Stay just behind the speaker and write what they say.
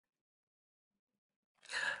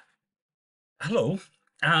Hello.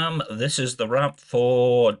 This is the wrap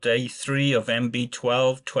for day 3 of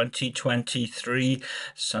mb12 2023,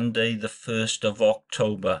 Sunday the 1st of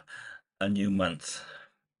October, a new month.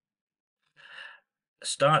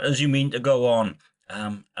 Start as you mean to go on.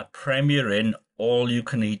 A Premier Inn, all you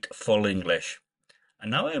can eat, full English.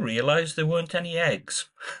 And now I realise there weren't any eggs.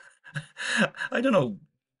 I don't know,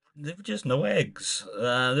 there were just no eggs.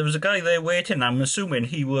 There was a guy there waiting. I'm assuming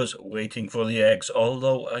he was waiting for the eggs,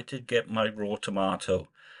 although I did get my raw tomato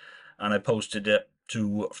and I posted it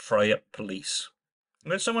to Fry Up Police.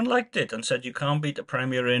 But someone liked it and said you can't beat the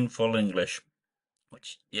Premier in full English,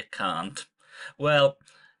 which you can't. Well,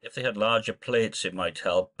 if they had larger plates, it might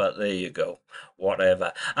help, but there you go.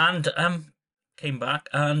 Whatever. And came back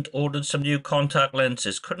and ordered some new contact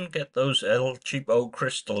lenses. Couldn't get those cheapo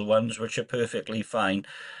crystal ones, which are perfectly fine,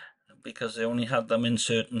 because they only had them in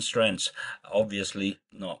certain strengths. Obviously,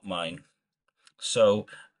 not mine. So,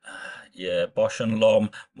 yeah, Bosch and Lom,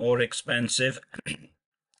 more expensive.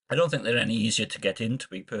 I don't think they're any easier to get in, to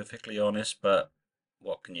be perfectly honest, but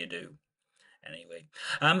what can you do? Anyway,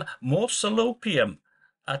 more Salopian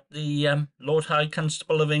at the Lord High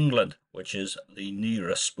Constable of England, which is the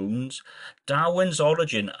nearest spoons. Darwin's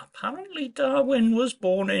origin. Apparently Darwin was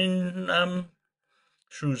born in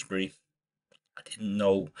Shrewsbury. I didn't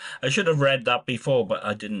know. I should have read that before, but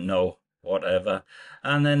I didn't know. Whatever.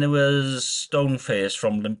 And then there was Stoneface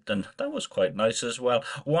from Limpton. That was quite nice as well.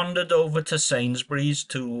 Wandered over to Sainsbury's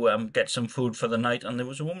to get some food for the night, and there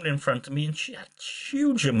was a woman in front of me, and she had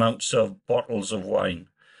huge amounts of bottles of wine.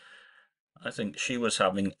 I think she was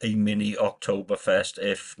having a mini Oktoberfest,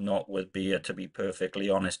 if not with beer, to be perfectly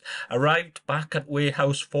honest. Arrived back at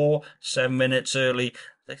Warehouse 4, 7 minutes early.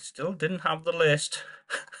 They still didn't have the list.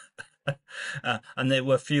 And there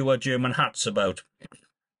were fewer German hats about.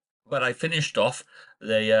 But I finished off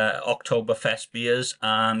the Oktoberfest beers,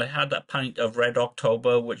 and I had a pint of Red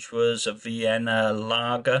October, which was a Vienna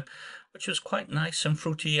lager, which was quite nice and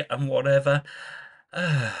fruity and whatever.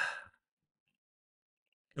 It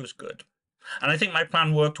was good. And I think my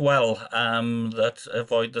plan worked well, that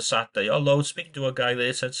avoid the Saturday. Although speaking to a guy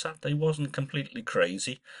there said Saturday wasn't completely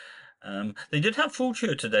crazy. They did have food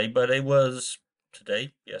here today, but it was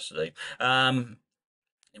yesterday.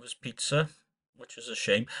 It was pizza, which is a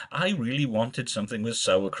shame. I really wanted something with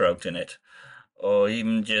sauerkraut in it, or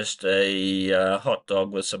even just a hot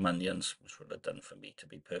dog with some onions, which would have done for me, to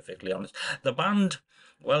be perfectly honest. The band,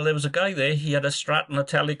 well, there was a guy there, he had a Strat and a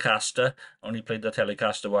Telecaster, only played the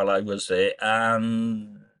Telecaster while I was there,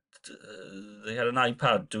 and they had an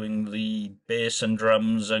iPad doing the bass and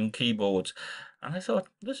drums and keyboards, and I thought,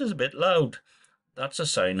 this is a bit loud. That's a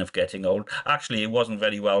sign of getting old. Actually, it wasn't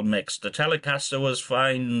very well mixed. The Telecaster was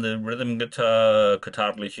fine, the rhythm guitar could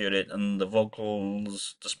hardly hear it, and the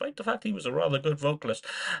vocals, despite the fact he was a rather good vocalist,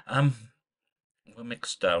 were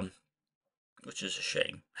mixed down, which is a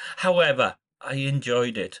shame. However, I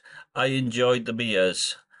enjoyed it. I enjoyed the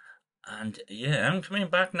beers. And yeah, I'm coming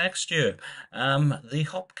back next year. The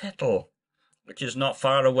Hop Kettle, which is not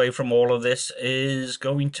far away from all of this, is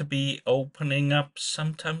going to be opening up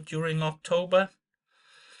sometime during October.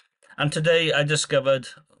 And today I discovered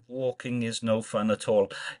walking is no fun at all.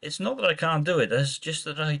 It's not that I can't do it, it's just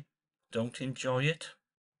that I don't enjoy it.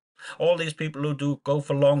 All these people who do go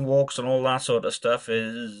for long walks and all that sort of stuff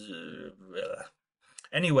is...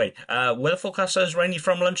 Anyway, weather forecast says rainy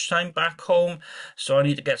from lunchtime back home, so I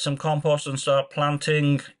need to get some compost and start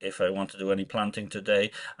planting, if I want to do any planting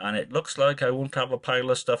today, and it looks like I won't have a pile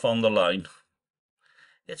of stuff on the line.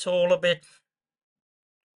 It's all a bit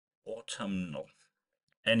autumnal.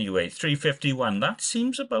 Anyway, 3:51. That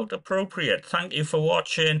seems about appropriate. Thank you for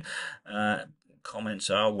watching. Comments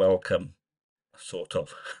are welcome, sort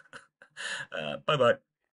of. Bye-bye.